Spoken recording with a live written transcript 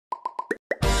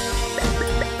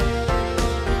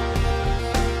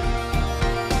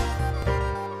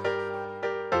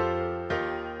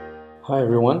Hi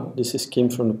everyone, this is Kim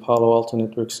from the Palo Alto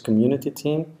Networks community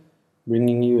team,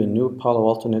 bringing you a new Palo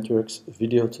Alto Networks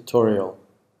video tutorial.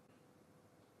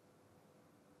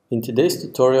 In today's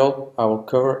tutorial, I will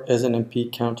cover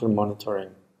Snmp counter monitoring.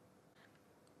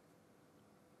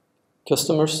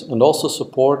 Customers and also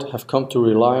support have come to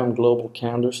rely on global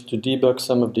counters to debug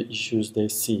some of the issues they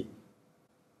see.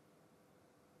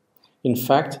 In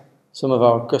fact, some of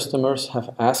our customers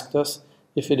have asked us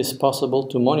if it is possible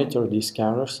to monitor these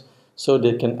counters so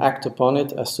they can act upon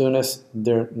it as soon as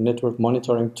their network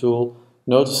monitoring tool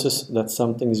notices that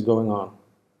something is going on.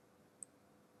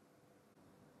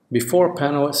 Before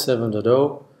Palo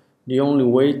 7.0, the only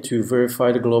way to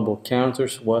verify the global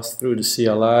counters was through the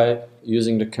CLI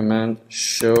using the command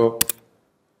show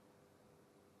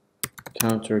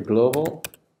counter global.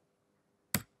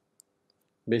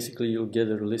 Basically, you'll get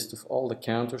a list of all the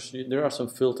counters. There are some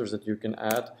filters that you can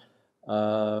add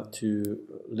to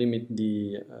limit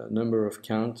the number of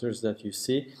counters that you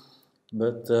see,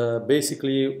 but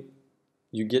basically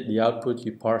you get the output,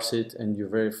 you parse it, and you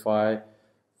verify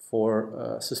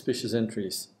for suspicious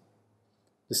entries.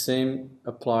 The same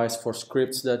applies for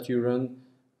scripts that you run.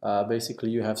 Basically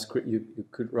you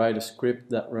could write a script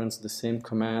that runs the same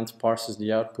command, parses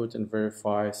the output, and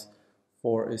verifies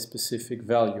for a specific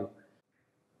value.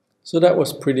 So that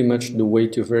was pretty much the way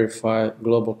to verify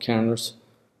global counters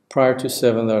prior to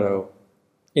 7.0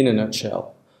 in a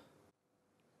nutshell.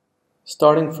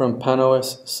 Starting from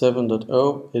PanOS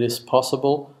 7.0, it is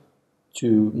possible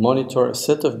to monitor a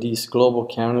set of these global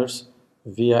counters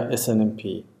via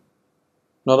Snmp.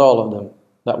 Not all of them,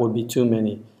 that would be too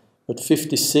many, but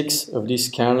 56 of these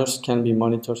counters can be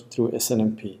monitored through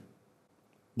Snmp.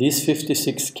 These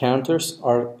 56 counters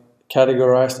are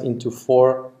categorized into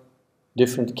 4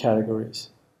 different categories.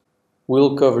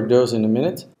 We'll cover those in a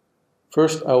minute.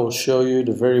 First, I will show you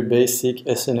the very basic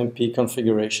Snmp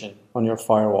configuration on your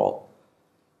firewall.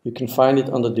 You can find it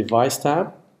on the Device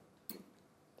tab,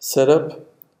 Setup,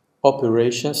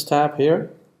 Operations tab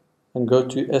here, and go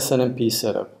to Snmp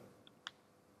Setup.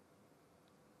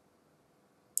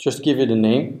 Just give it a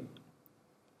name.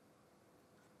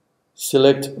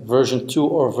 Select version 2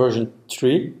 or version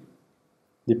 3,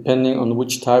 depending on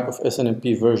which type of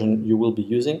Snmp version you will be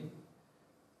using.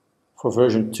 For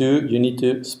version 2, you need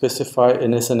to specify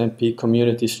an Snmp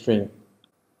community string.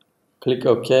 Click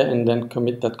OK and then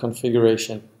commit that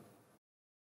configuration.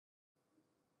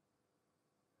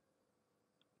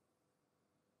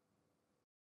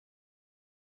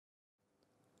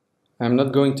 I'm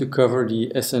not going to cover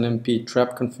the Snmp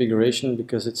trap configuration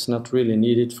because it's not really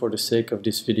needed for the sake of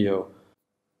this video.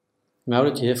 Now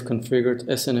that you have configured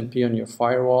Snmp on your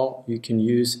firewall, you can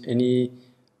use any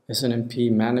Snmp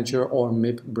manager or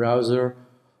MIP browser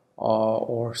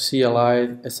or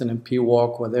CLI, Snmp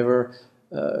walk, whatever,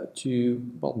 to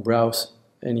browse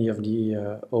any of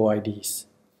the OIDs.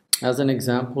 As an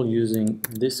example, using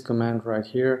this command right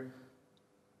here,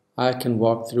 I can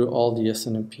walk through all the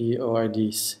Snmp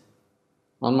OIDs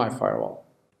on my firewall.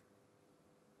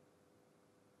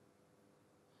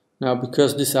 Now,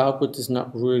 because this output is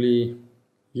not really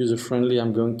user-friendly,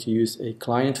 I'm going to use a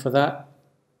client for that.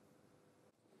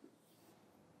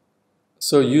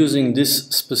 So using this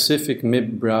specific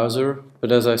MIP browser,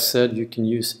 but as I said, you can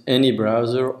use any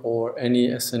browser or any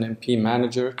Snmp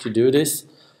manager to do this.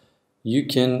 You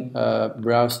can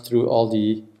browse through all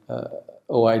the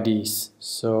OIDs.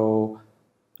 So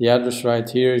the address right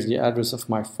here is the address of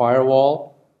my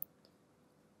firewall.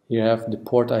 You have the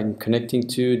port I'm connecting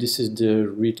to. This is the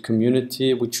read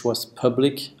community, which was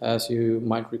public, as you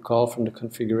might recall from the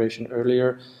configuration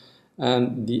earlier.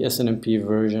 And the Snmp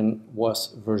version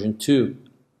was version 2.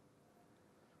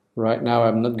 Right now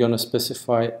I'm not going to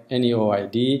specify any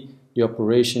OID. The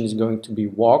operation is going to be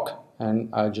walk,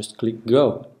 and I just click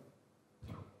go.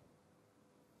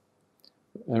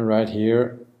 And right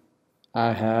here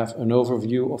I have an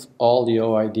overview of all the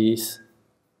OIDs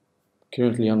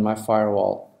currently on my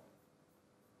firewall.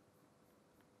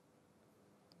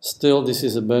 Still, this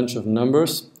is a bunch of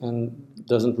numbers and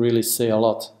doesn't really say a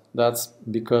lot. That's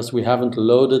because we haven't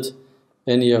loaded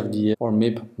any of the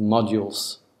MIP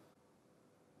modules.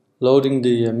 Loading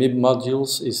the MIP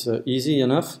modules is easy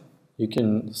enough. You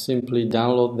can simply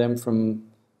download them from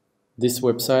this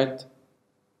website.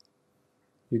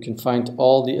 You can find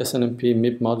all the Snmp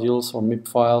MIP modules or MIP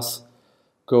files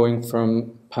going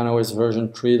from PanOS version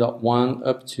 3.1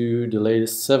 up to the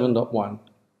latest 7.1.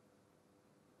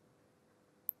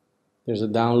 There's a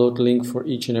download link for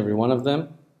each and every one of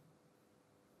them.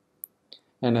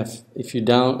 And if you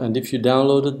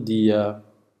downloaded the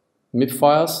MIP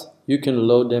files, you can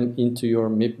load them into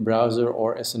your MIP browser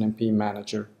or Snmp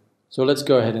manager. So let's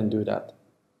go ahead and do that.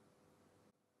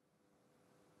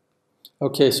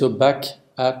 Okay, so back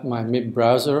at my MIP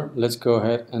browser, let's go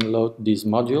ahead and load these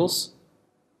modules.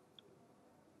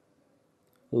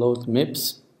 Load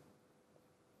MIPs.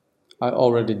 I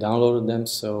already downloaded them,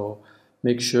 so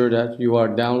make sure that you are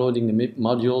downloading the MIP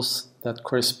modules that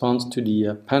correspond to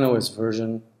the PanOS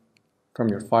version from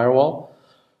your firewall.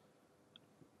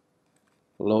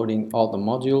 Loading all the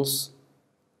modules.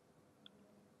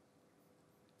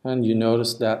 And you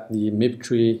notice that the MIP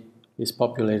tree is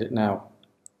populated now.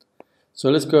 So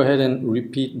let's go ahead and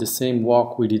repeat the same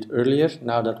walk we did earlier,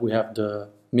 now that we have the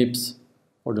MIPs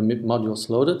or the MIP modules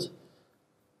loaded.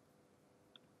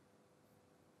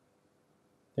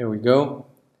 There we go.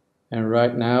 And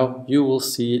right now you will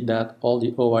see that all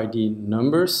the OID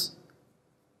numbers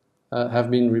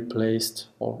have been replaced,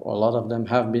 or a lot of them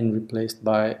have been replaced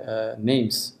by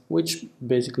names, which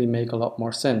basically make a lot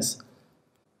more sense.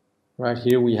 Right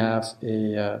here we have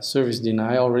a service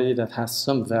deny already that has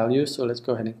some value, so let's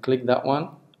go ahead and click that one.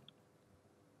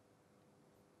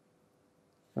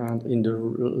 And in the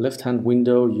left-hand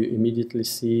window you immediately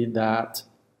see that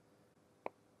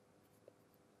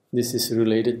this is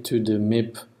related to the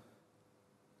MIP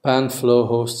pan flow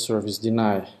host service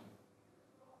deny,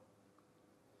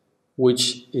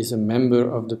 which is a member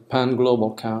of the pan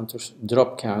global counters,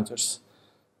 drop counters.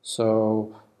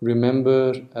 So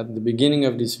remember at the beginning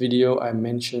of this video I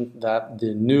mentioned that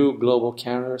the new global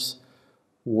counters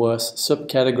was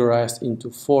subcategorized into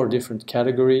 4 different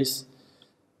categories.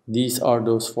 These are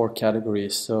those 4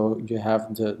 categories. So you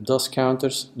have the DOS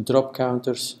counters, drop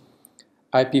counters,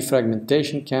 IP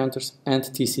fragmentation counters, and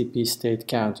TCP state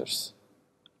counters.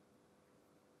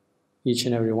 Each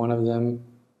and every one of them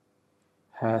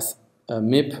has a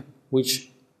MIP which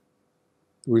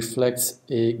reflects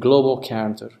a global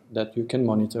counter that you can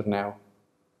monitor now.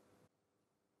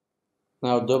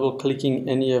 Now double-clicking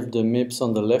any of the MIPs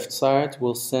on the left side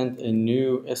will send a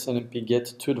new SNMP GET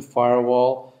to the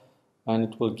firewall, and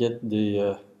it will get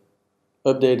the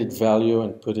updated value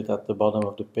and put it at the bottom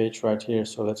of the page right here.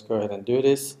 So let's go ahead and do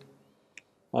this.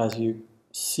 As you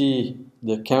see,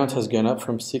 the count has gone up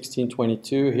from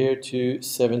 1622 here to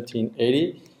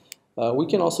 1780. We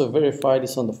can also verify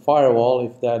this on the firewall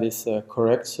if that is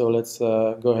correct. So let's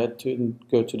go ahead to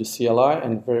go to the CLI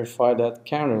and verify that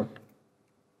counter.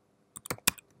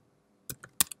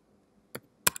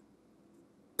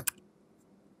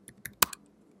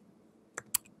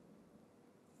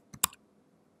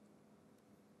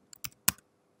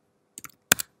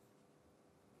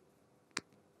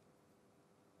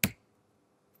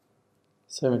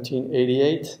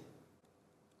 $17.88.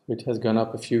 It has gone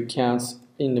up a few counts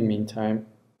in the meantime.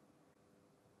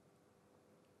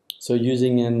 So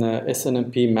using an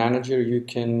SNMP manager, you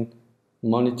can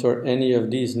monitor any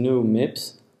of these new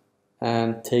MIPs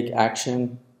and take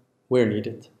action where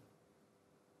needed.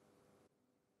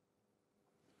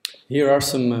 Here are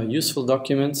some useful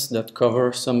documents that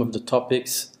cover some of the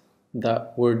topics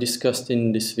that were discussed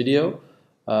in this video.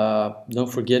 Don't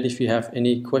forget, if you have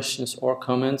any questions or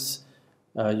comments,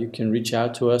 you can reach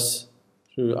out to us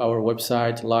through our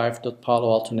website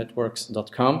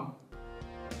live.paloaltonetworks.com.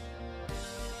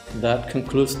 That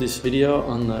concludes this video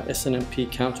on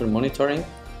SNMP counter monitoring.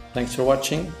 Thanks for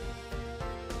watching.